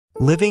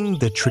Living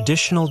the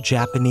traditional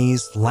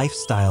Japanese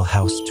lifestyle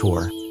house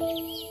tour.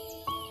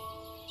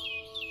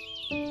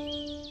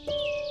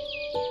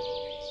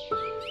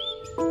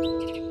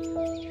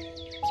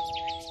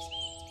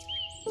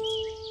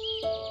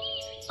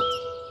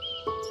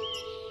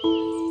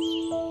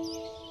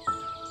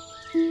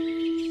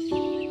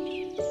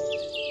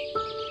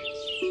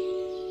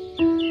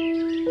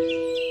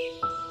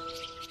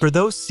 For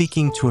those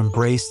seeking to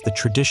embrace the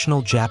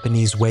traditional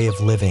Japanese way of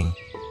living,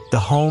 the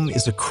home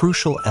is a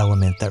crucial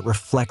element that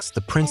reflects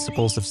the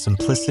principles of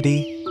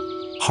simplicity,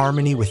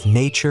 harmony with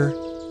nature,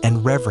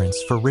 and reverence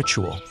for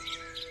ritual.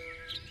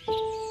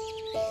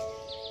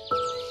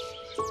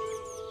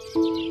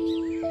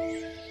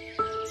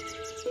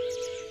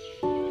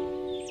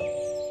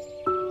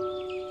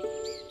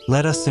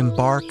 Let us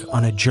embark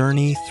on a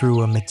journey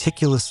through a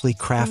meticulously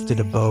crafted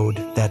abode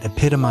that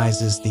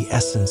epitomizes the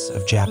essence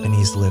of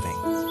Japanese living.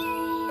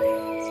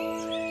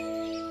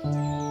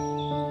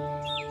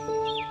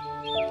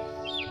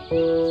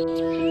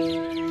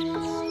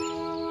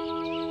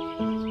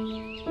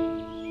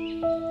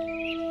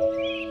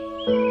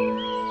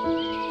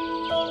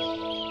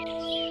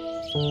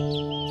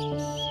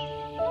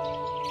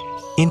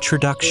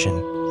 Introduction.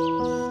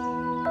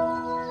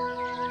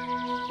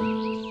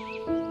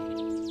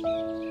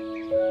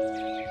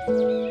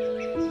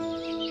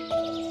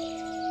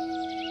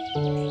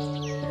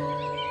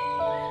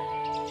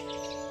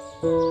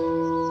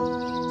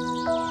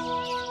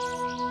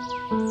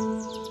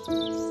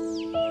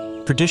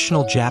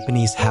 Traditional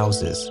Japanese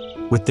houses,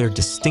 with their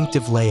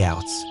distinctive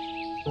layouts,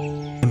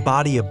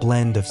 embody a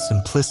blend of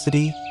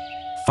simplicity,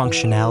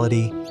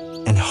 functionality,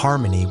 and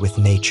harmony with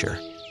nature.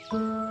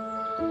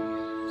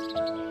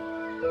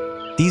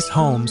 These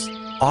homes,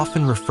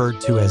 often referred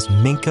to as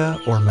minka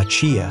or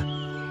machiya,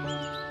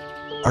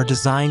 are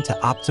designed to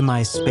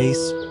optimize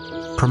space,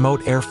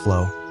 promote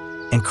airflow,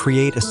 and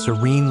create a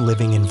serene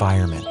living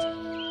environment.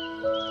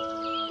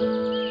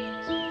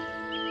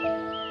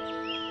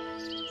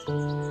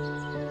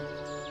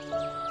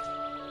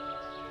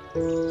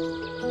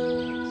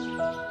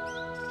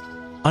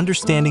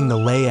 Understanding the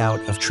layout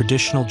of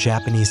traditional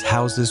Japanese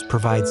houses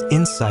provides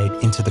insight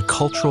into the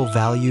cultural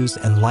values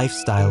and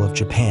lifestyle of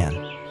Japan,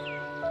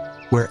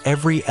 where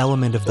every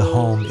element of the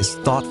home is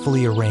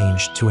thoughtfully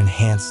arranged to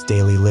enhance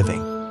daily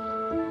living.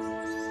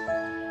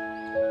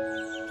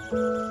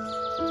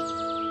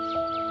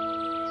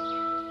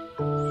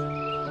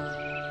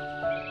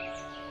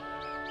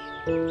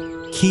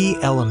 Key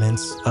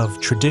elements of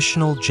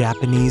traditional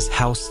Japanese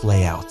house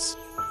layouts.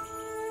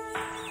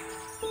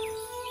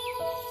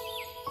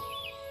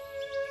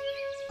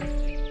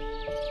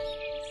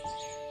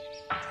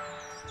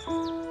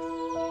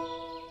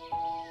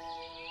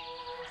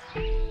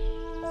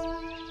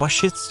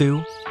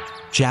 Washitsu,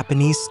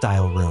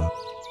 Japanese-style room.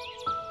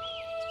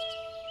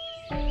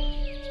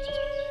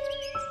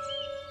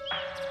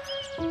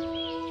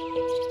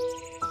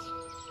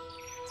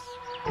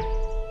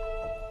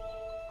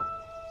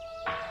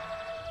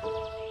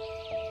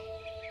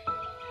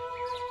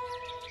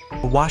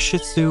 A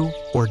washitsu,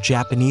 or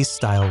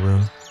Japanese-style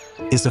room,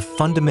 is a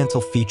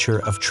fundamental feature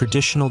of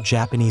traditional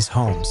Japanese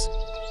homes,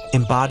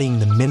 embodying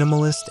the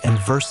minimalist and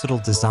versatile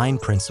design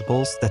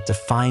principles that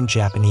define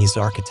Japanese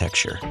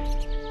architecture.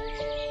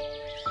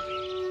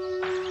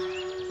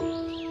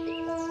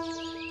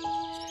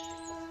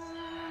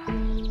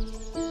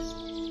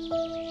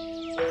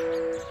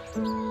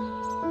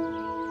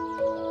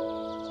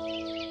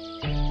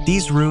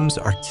 These rooms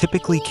are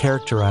typically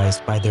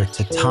characterized by their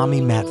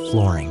tatami mat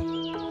flooring,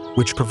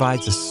 which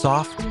provides a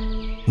soft,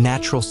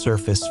 natural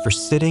surface for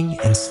sitting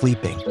and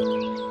sleeping.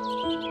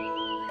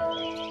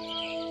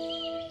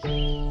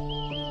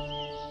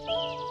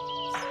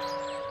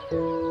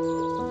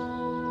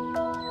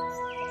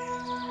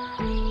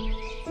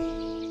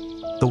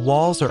 The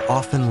walls are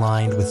often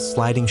lined with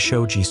sliding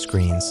shoji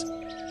screens,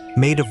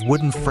 made of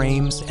wooden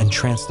frames and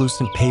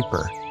translucent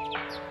paper,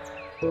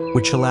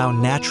 which allow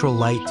natural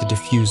light to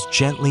diffuse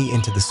gently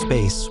into the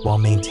space while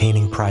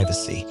maintaining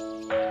privacy.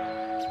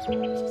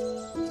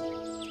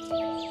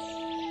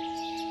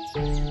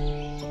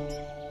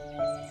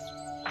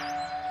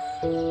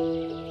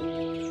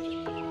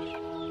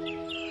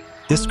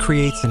 This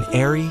creates an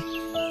airy,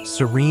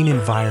 serene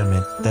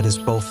environment that is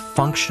both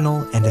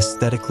functional and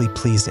aesthetically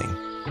pleasing.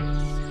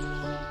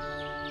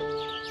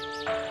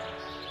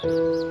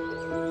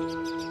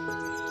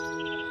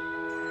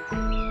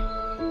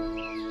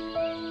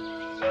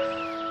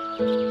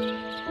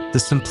 The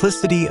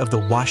simplicity of the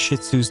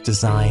washitsu's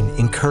design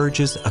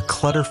encourages a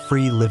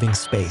clutter-free living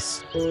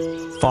space,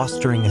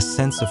 fostering a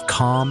sense of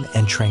calm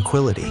and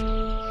tranquility.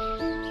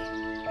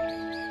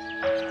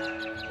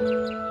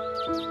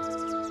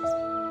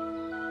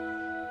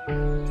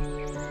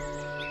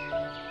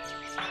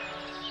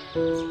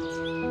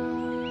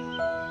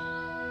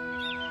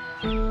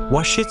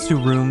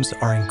 Washitsu rooms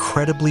are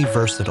incredibly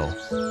versatile,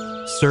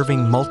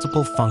 serving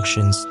multiple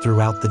functions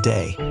throughout the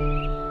day.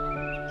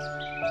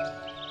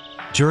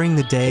 During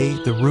the day,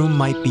 the room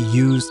might be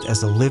used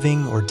as a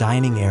living or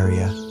dining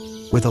area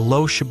with a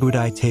low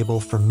chabudai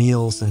table for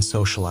meals and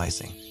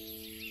socializing.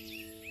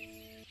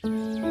 At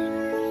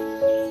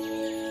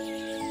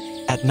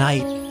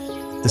night,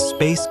 the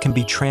space can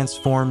be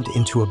transformed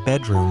into a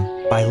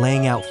bedroom by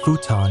laying out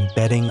futon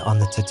bedding on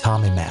the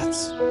tatami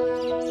mats.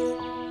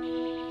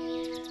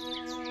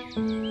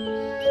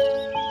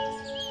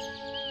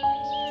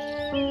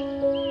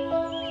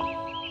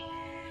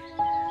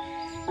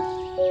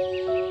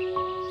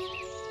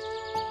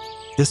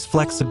 This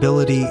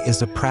flexibility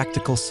is a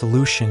practical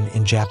solution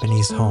in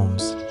Japanese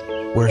homes,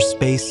 where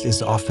space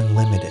is often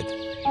limited.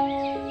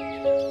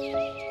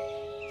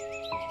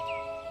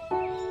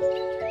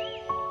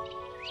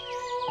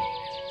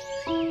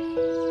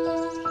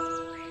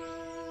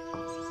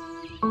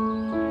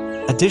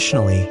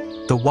 Additionally,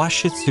 the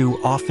washitsu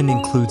often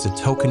includes a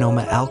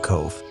tokonoma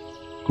alcove,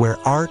 where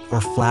art or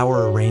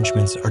flower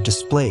arrangements are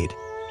displayed,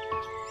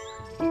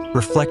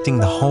 reflecting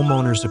the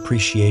homeowner's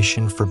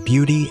appreciation for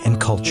beauty and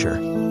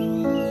culture.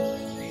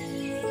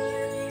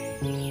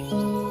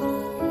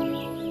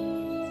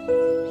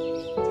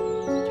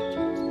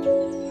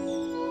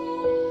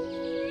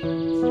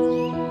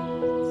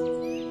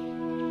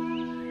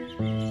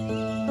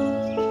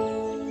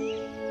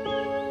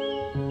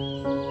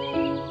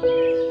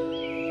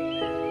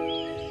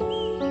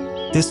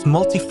 This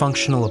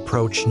multifunctional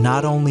approach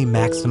not only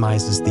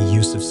maximizes the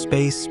use of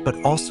space, but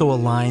also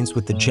aligns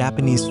with the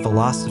Japanese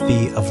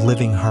philosophy of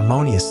living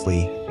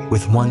harmoniously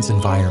with one's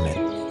environment.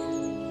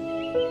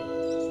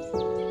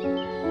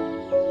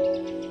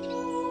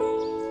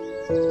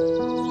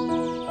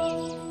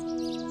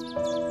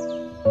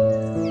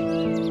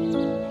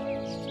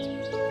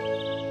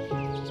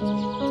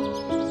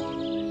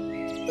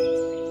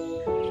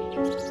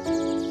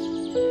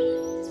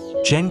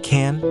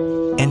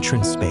 Genkan,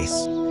 entrance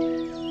space.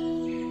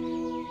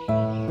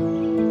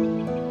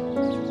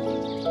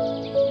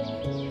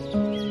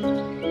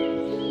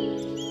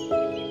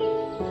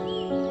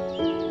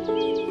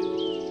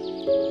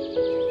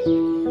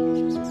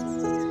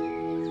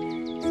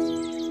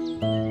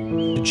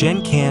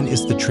 Genkan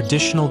is the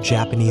traditional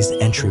Japanese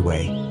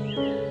entryway,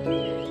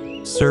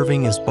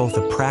 serving as both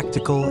a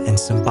practical and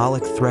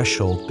symbolic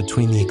threshold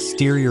between the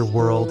exterior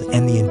world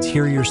and the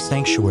interior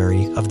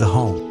sanctuary of the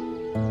home.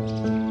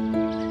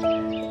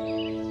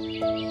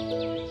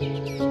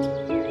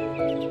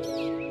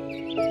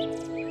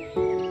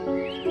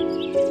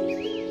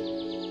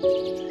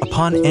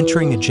 Upon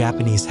entering a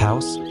Japanese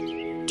house,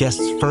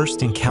 guests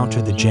first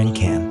encounter the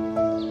Genkan,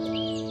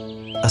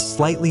 a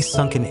slightly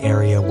sunken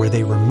area where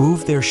they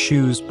remove their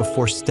shoes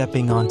before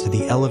stepping onto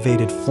the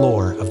elevated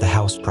floor of the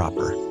house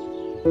proper.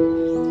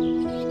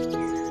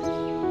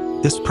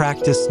 This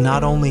practice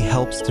not only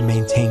helps to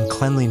maintain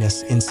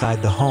cleanliness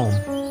inside the home,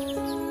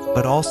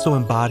 but also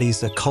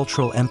embodies a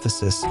cultural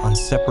emphasis on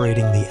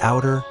separating the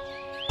outer,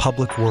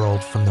 public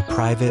world from the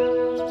private,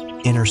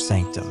 inner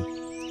sanctum.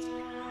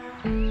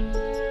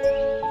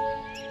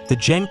 The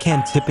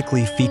Genkan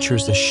typically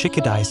features a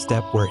shikadai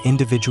step where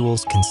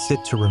individuals can sit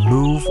to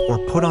remove or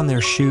put on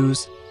their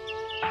shoes,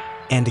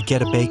 and a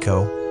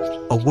getabeko,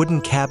 a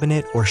wooden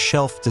cabinet or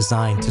shelf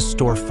designed to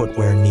store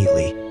footwear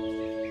neatly.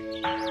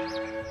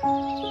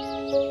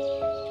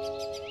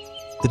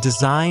 The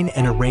design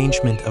and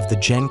arrangement of the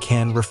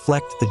Genkan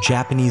reflect the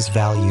Japanese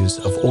values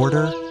of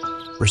order,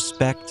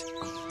 respect,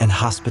 and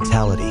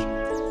hospitality.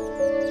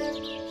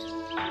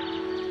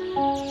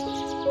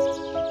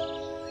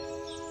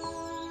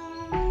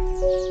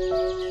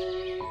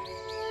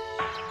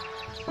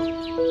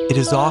 It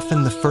is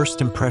often the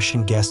first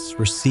impression guests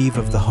receive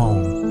of the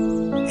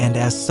home, and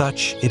as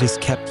such, it is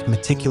kept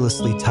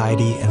meticulously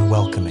tidy and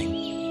welcoming.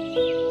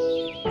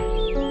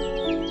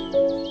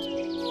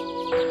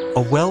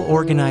 A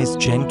well-organized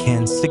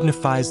Genkan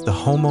signifies the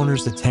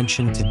homeowner's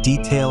attention to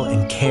detail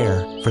and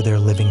care for their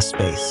living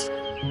space.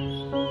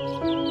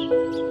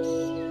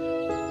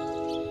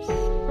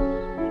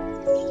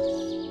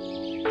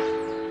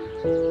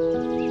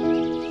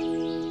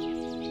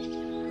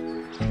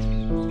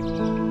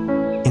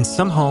 In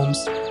some homes,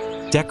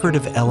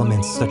 decorative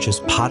elements such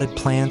as potted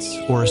plants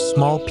or a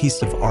small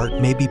piece of art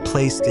may be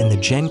placed in the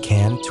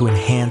Genkan to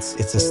enhance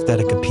its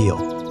aesthetic appeal.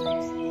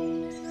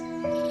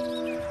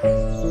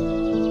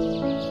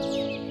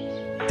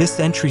 This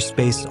entry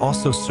space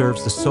also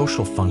serves a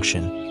social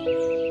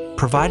function,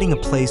 providing a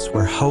place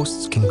where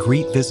hosts can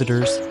greet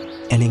visitors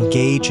and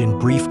engage in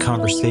brief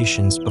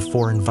conversations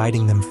before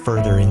inviting them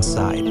further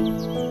inside.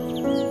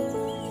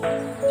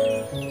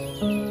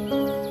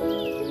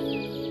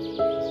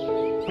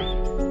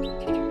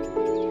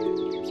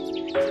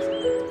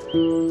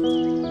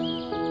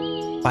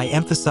 By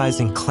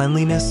emphasizing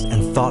cleanliness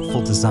and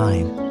thoughtful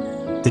design,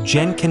 the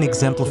Genkan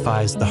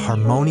exemplifies the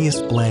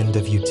harmonious blend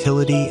of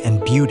utility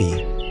and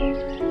beauty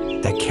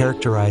that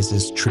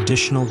characterizes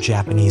traditional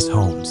Japanese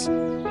homes.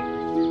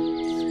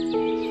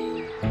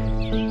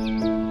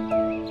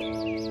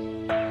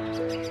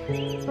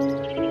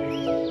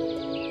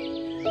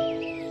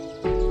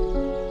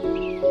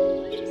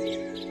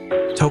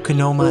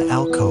 Tokonoma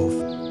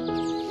alcove.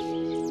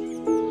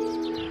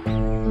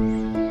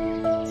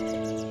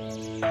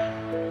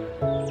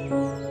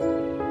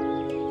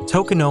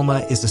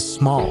 Tokonoma is a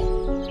small,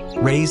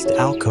 raised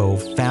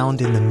alcove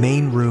found in the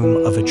main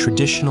room of a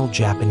traditional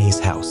Japanese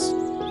house.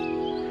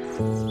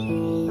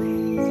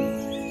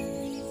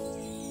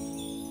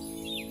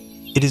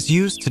 It is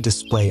used to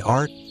display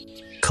art,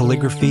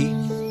 calligraphy,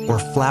 or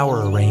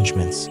flower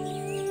arrangements,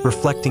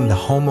 reflecting the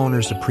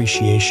homeowner's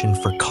appreciation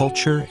for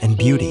culture and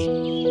beauty.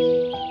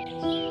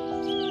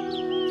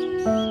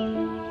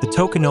 The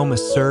tokonoma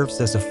serves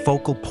as a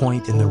focal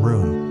point in the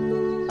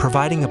room,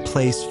 providing a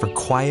place for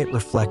quiet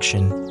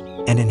reflection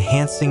and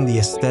enhancing the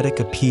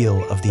aesthetic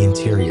appeal of the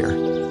interior.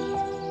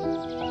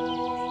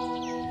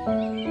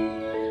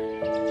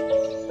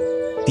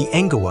 The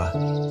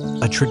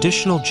engawa, a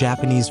traditional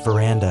Japanese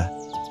veranda,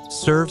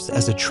 serves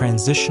as a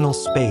transitional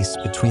space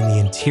between the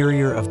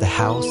interior of the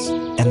house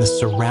and the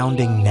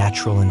surrounding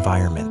natural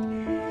environment.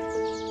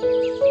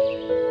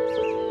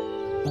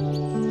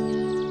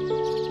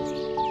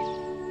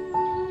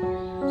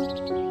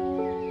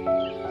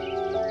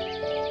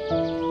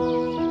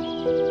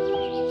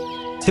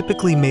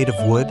 Typically made of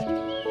wood,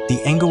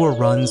 the engawa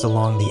runs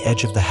along the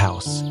edge of the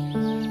house,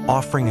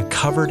 offering a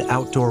covered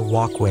outdoor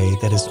walkway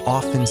that is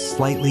often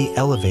slightly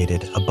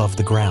elevated above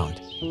the ground.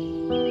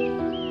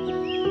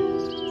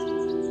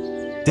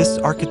 This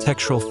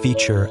architectural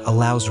feature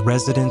allows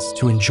residents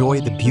to enjoy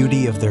the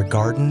beauty of their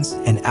gardens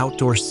and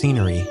outdoor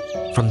scenery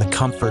from the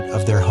comfort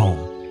of their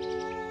home.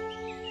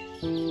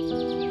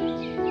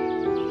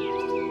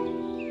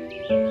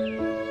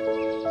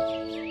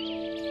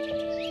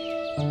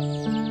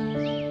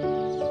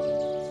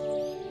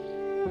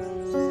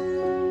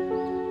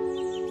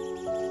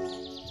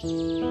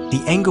 The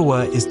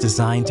engawa is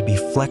designed to be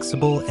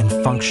flexible and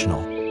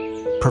functional,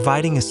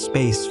 providing a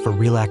space for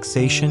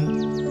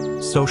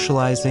relaxation,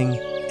 socializing,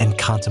 and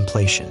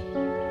contemplation.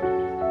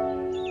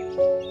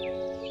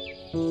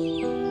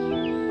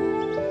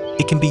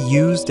 It can be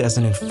used as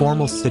an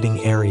informal sitting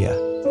area,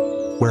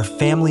 where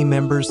family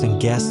members and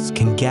guests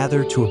can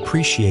gather to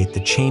appreciate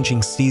the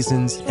changing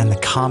seasons and the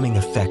calming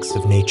effects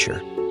of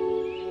nature.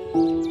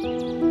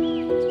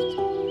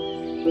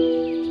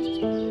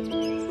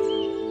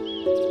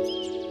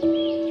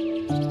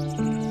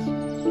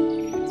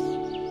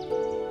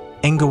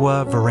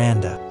 Engawa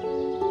veranda.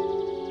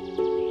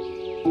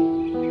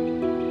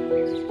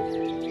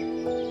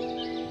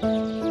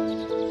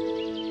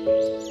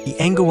 The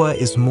engawa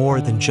is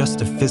more than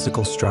just a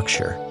physical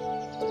structure.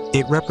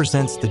 It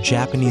represents the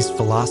Japanese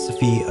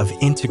philosophy of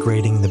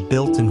integrating the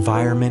built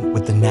environment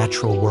with the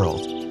natural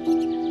world.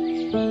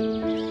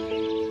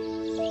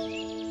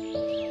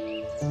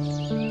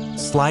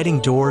 Sliding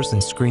doors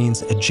and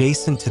screens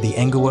adjacent to the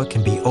engawa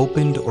can be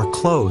opened or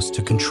closed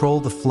to control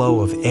the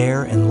flow of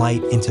air and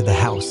light into the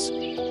house,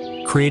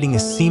 creating a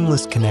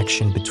seamless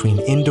connection between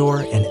indoor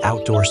and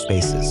outdoor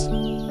spaces.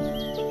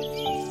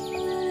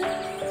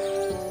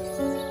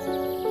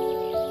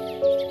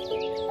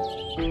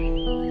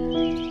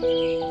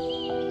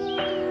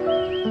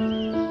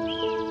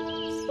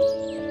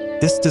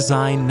 This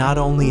design not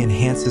only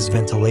enhances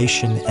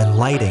ventilation and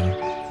lighting,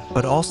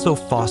 but also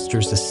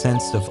fosters a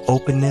sense of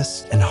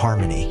openness and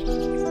harmony.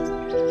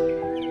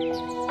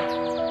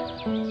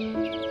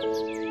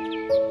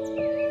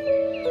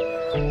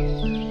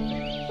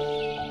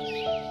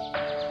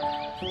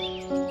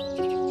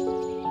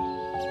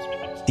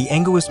 The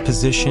engawa's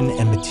position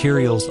and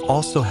materials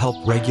also help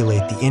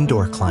regulate the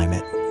indoor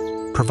climate,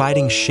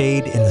 providing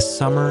shade in the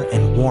summer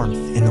and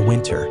warmth in the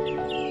winter.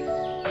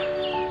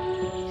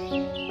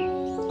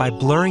 By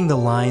blurring the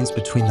lines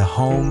between the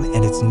home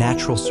and its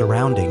natural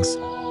surroundings,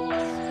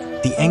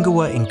 the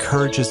engawa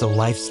encourages a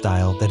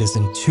lifestyle that is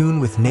in tune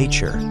with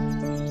nature,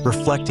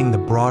 reflecting the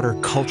broader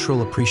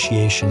cultural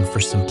appreciation for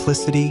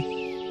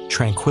simplicity,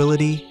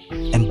 tranquility,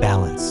 and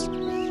balance.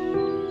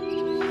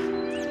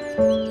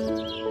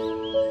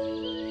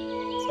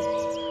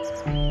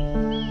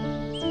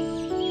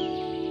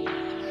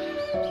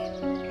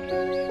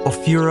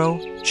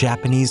 Ofuro,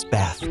 Japanese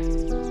bath.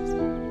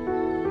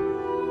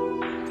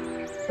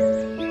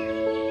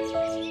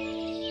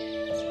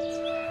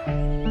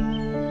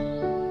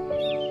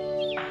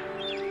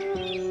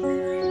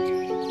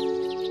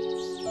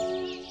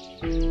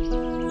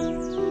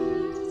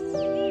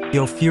 The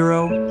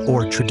ofuro,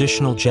 or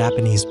traditional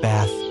Japanese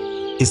bath,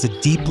 is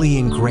a deeply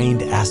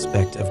ingrained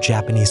aspect of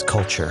Japanese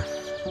culture,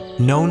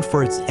 known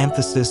for its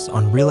emphasis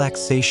on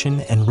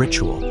relaxation and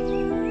ritual.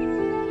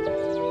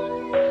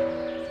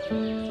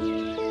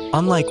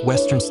 Unlike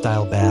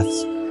Western-style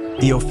baths,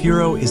 the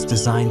ofuro is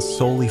designed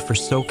solely for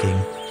soaking,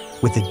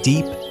 with a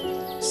deep,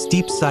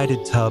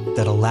 steep-sided tub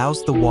that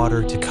allows the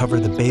water to cover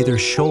the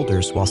bather's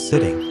shoulders while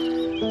sitting.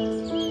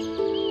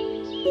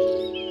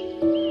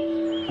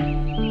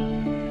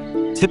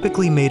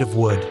 Typically made of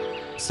wood,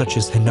 such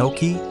as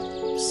hinoki,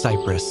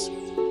 cypress,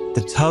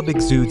 the tub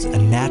exudes a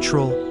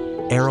natural,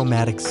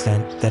 aromatic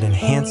scent that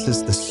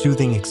enhances the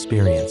soothing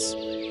experience.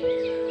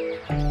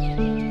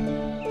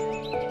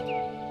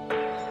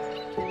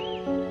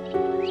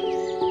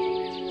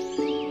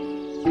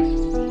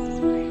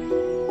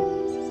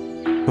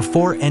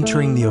 Before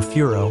entering the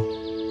ofuro,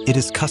 it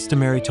is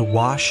customary to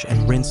wash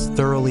and rinse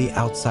thoroughly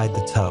outside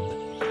the tub,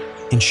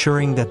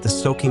 ensuring that the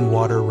soaking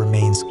water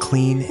remains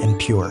clean and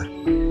pure.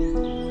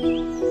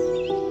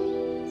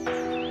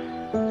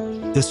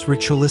 This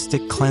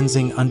ritualistic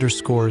cleansing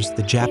underscores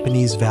the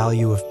Japanese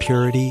value of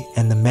purity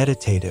and the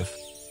meditative,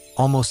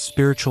 almost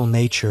spiritual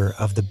nature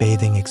of the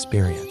bathing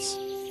experience.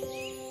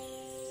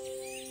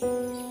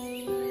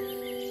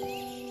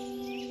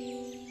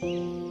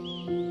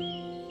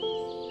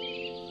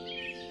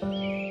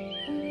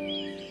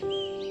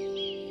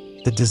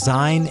 The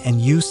design and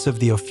use of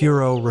the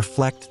ofuro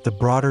reflect the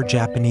broader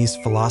Japanese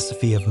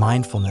philosophy of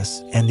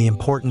mindfulness and the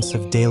importance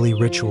of daily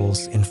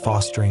rituals in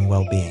fostering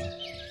well-being.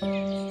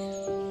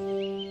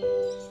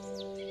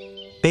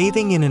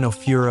 Bathing in an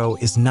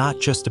ofuro is not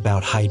just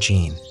about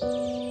hygiene.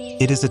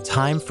 It is a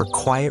time for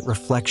quiet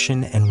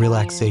reflection and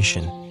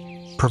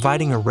relaxation,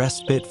 providing a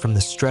respite from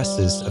the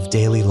stresses of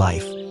daily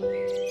life.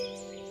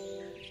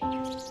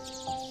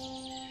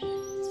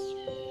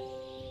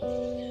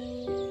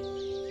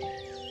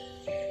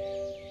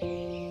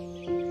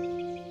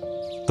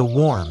 The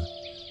warm,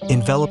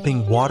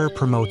 enveloping water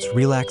promotes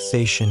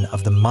relaxation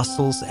of the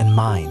muscles and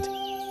mind,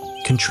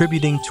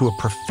 contributing to a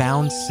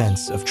profound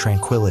sense of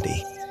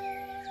tranquility.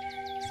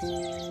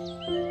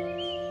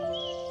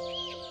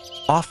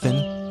 Often,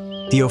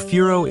 the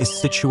ofuro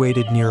is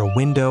situated near a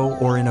window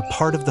or in a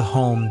part of the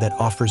home that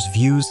offers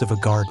views of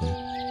a garden,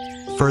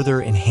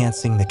 further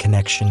enhancing the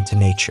connection to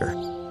nature.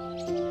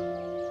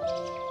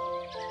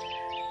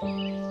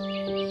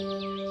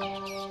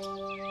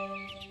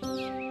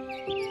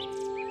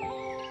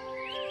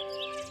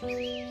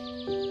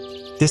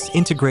 This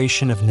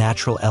integration of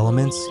natural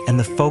elements and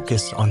the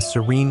focus on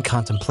serene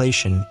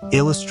contemplation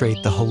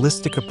illustrate the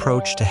holistic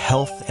approach to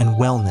health and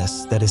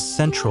wellness that is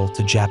central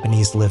to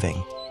Japanese living,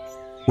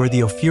 where the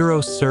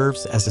ofuro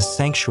serves as a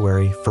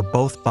sanctuary for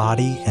both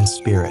body and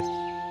spirit.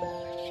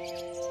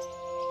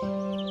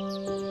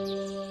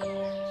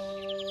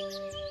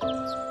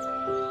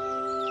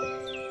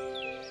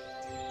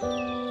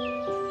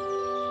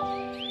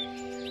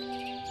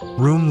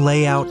 Room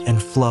layout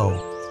and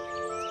flow.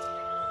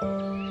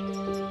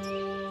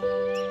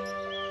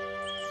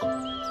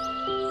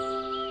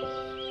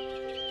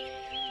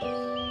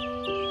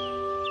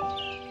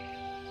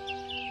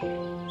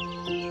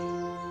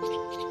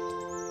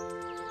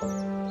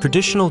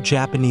 Traditional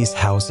Japanese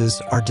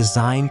houses are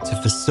designed to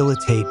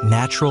facilitate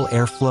natural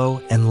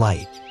airflow and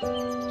light.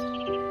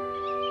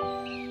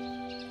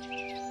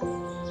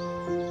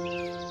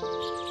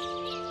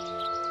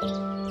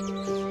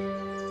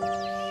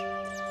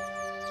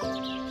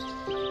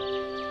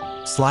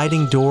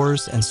 Sliding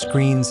doors and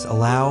screens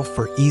allow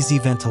for easy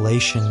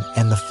ventilation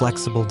and the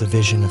flexible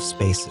division of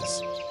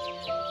spaces.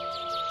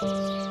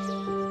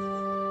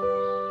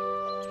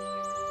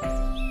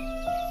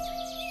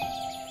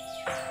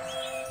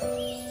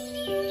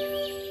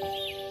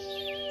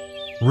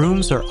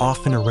 Rooms are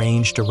often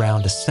arranged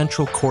around a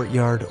central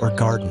courtyard or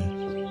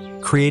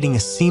garden, creating a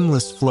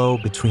seamless flow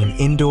between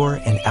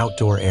indoor and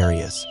outdoor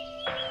areas.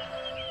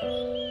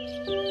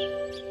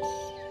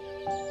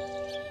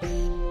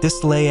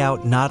 This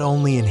layout not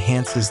only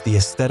enhances the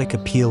aesthetic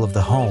appeal of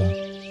the home,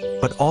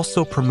 but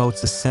also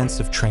promotes a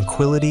sense of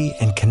tranquility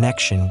and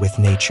connection with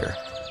nature.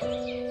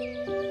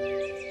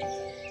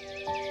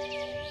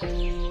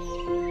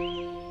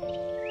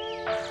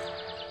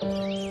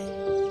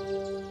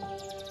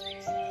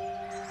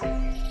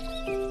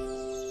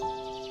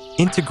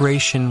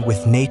 Integration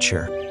with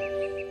nature.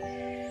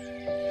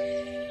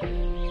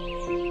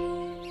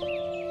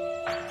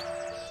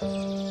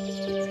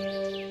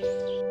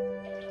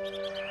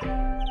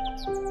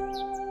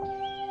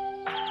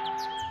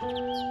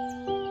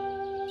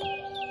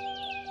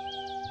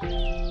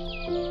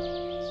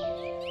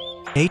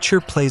 Nature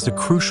plays a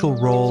crucial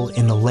role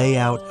in the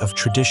layout of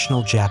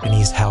traditional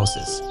Japanese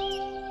houses.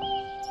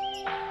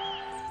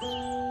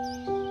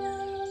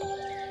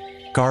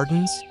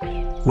 Gardens,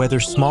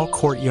 whether small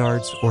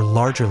courtyards or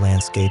larger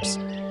landscapes,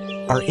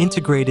 are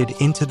integrated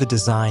into the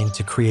design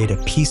to create a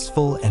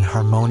peaceful and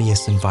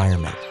harmonious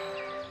environment.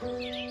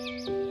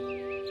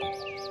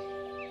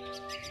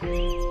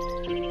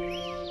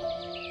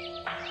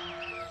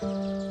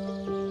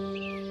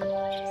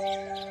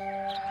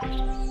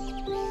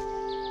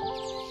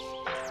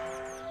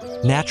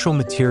 Natural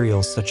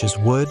materials such as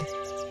wood,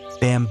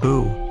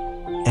 bamboo,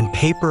 and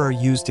paper are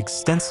used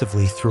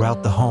extensively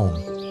throughout the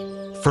home,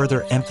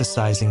 further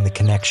emphasizing the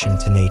connection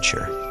to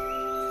nature.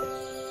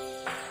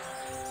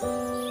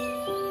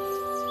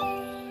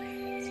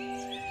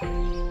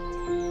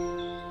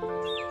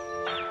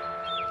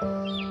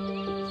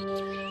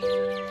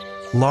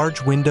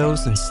 Large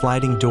windows and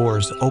sliding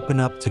doors open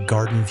up to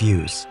garden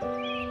views,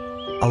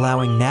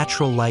 allowing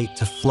natural light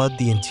to flood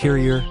the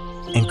interior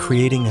and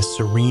creating a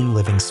serene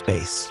living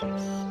space.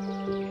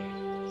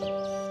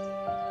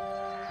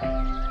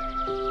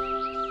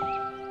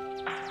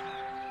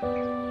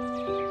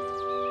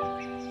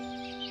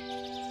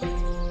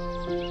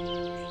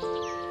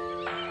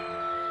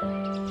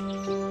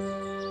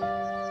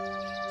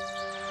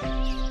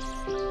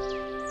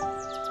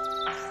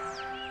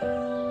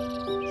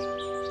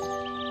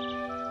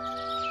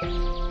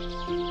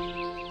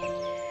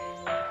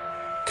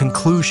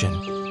 Conclusion.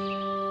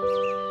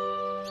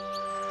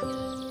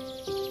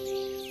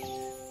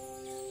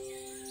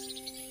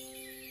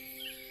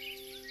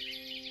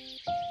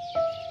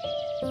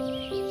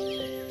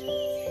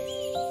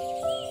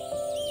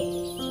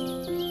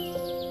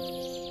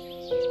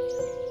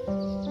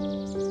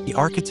 The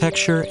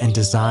architecture and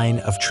design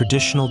of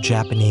traditional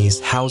Japanese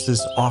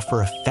houses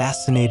offer a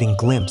fascinating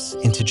glimpse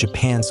into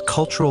Japan's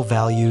cultural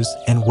values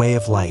and way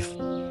of life.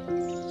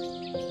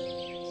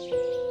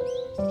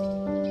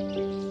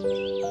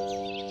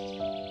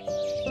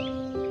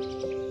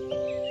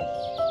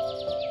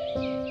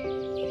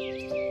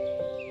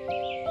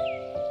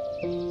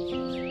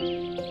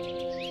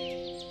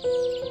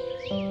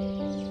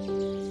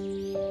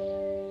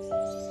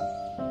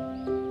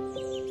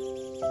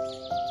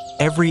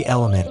 Every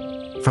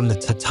element, from the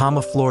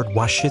tatami-floored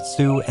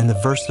washitsu and the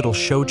versatile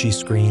shoji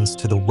screens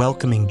to the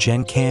welcoming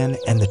genkan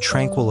and the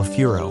tranquil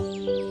ofuro,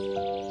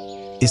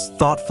 is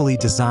thoughtfully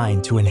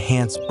designed to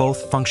enhance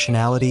both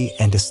functionality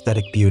and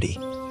aesthetic beauty.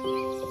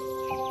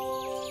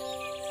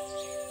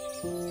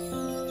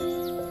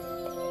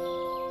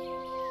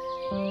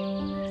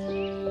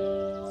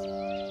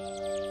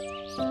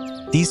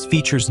 These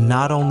features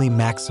not only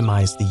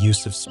maximize the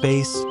use of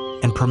space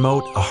and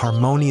promote a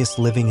harmonious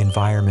living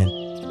environment,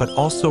 but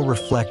also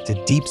reflect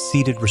a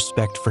deep-seated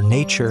respect for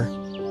nature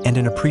and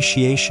an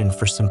appreciation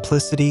for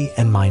simplicity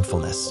and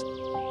mindfulness.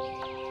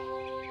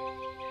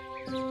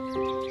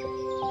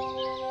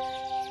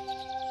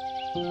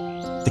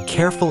 The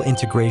careful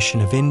integration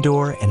of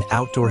indoor and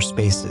outdoor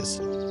spaces,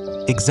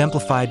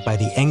 exemplified by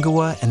the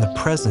engawa and the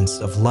presence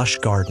of lush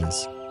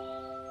gardens,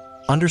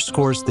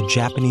 underscores the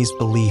Japanese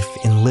belief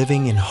in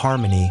living in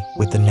harmony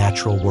with the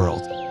natural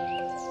world.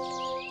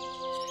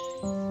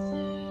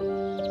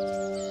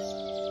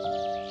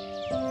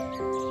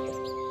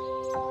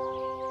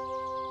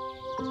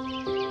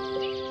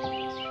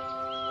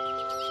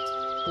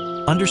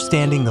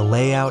 Understanding the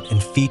layout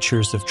and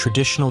features of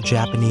traditional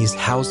Japanese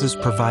houses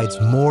provides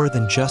more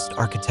than just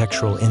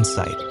architectural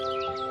insight.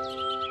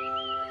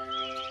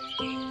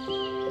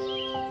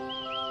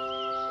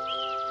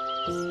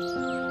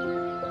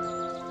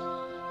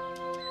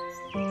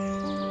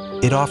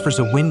 It offers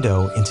a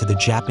window into the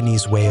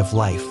Japanese way of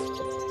life,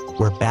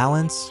 where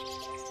balance,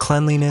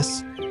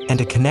 cleanliness,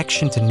 and a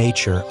connection to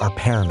nature are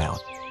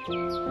paramount.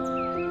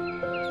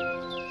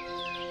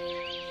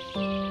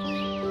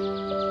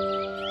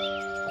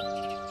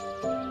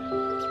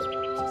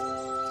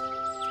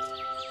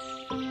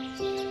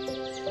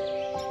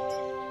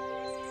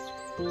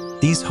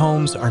 These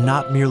homes are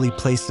not merely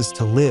places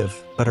to live,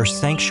 but are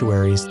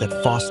sanctuaries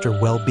that foster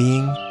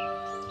well-being,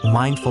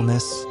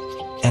 mindfulness,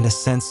 and a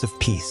sense of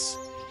peace.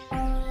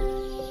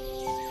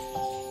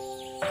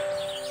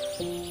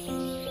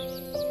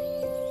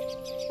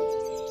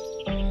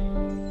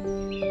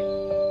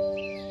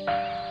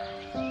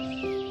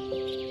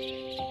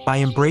 By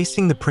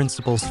embracing the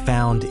principles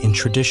found in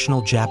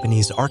traditional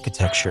Japanese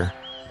architecture,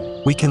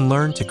 we can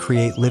learn to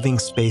create living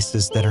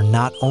spaces that are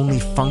not only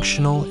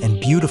functional and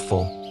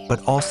beautiful,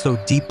 but also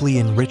deeply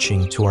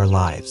enriching to our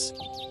lives.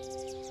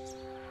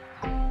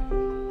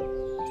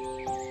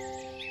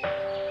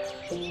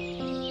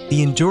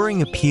 The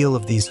enduring appeal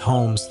of these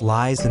homes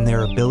lies in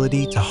their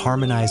ability to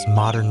harmonize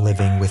modern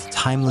living with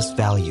timeless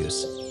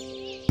values,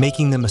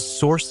 making them a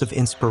source of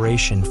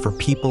inspiration for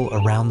people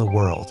around the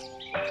world.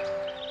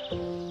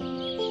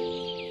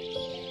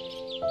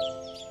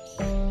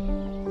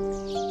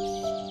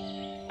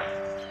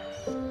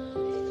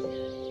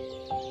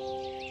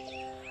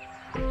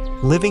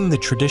 Living the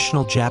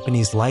traditional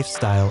Japanese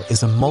lifestyle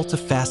is a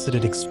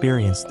multifaceted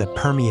experience that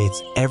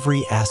permeates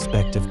every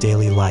aspect of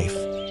daily life.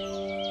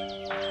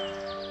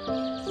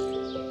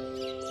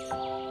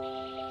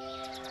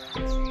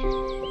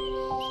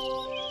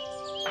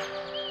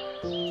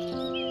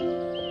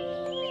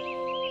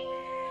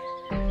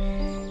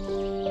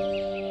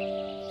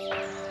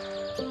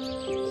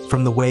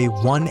 From the way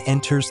one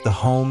enters the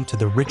home to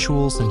the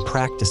rituals and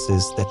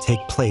practices that take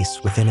place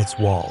within its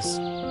walls.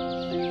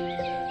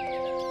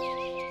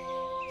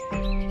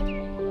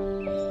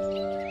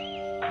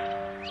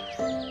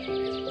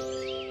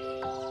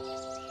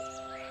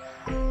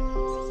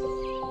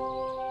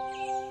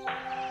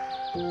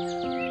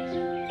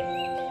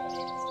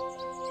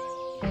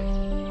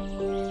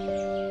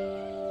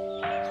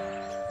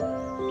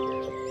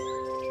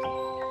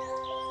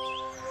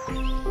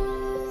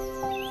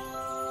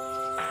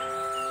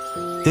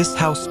 This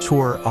house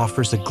tour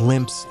offers a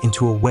glimpse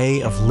into a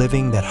way of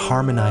living that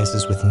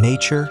harmonizes with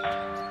nature,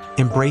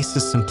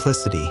 embraces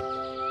simplicity,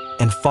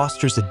 and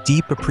fosters a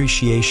deep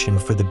appreciation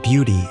for the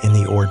beauty in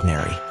the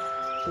ordinary.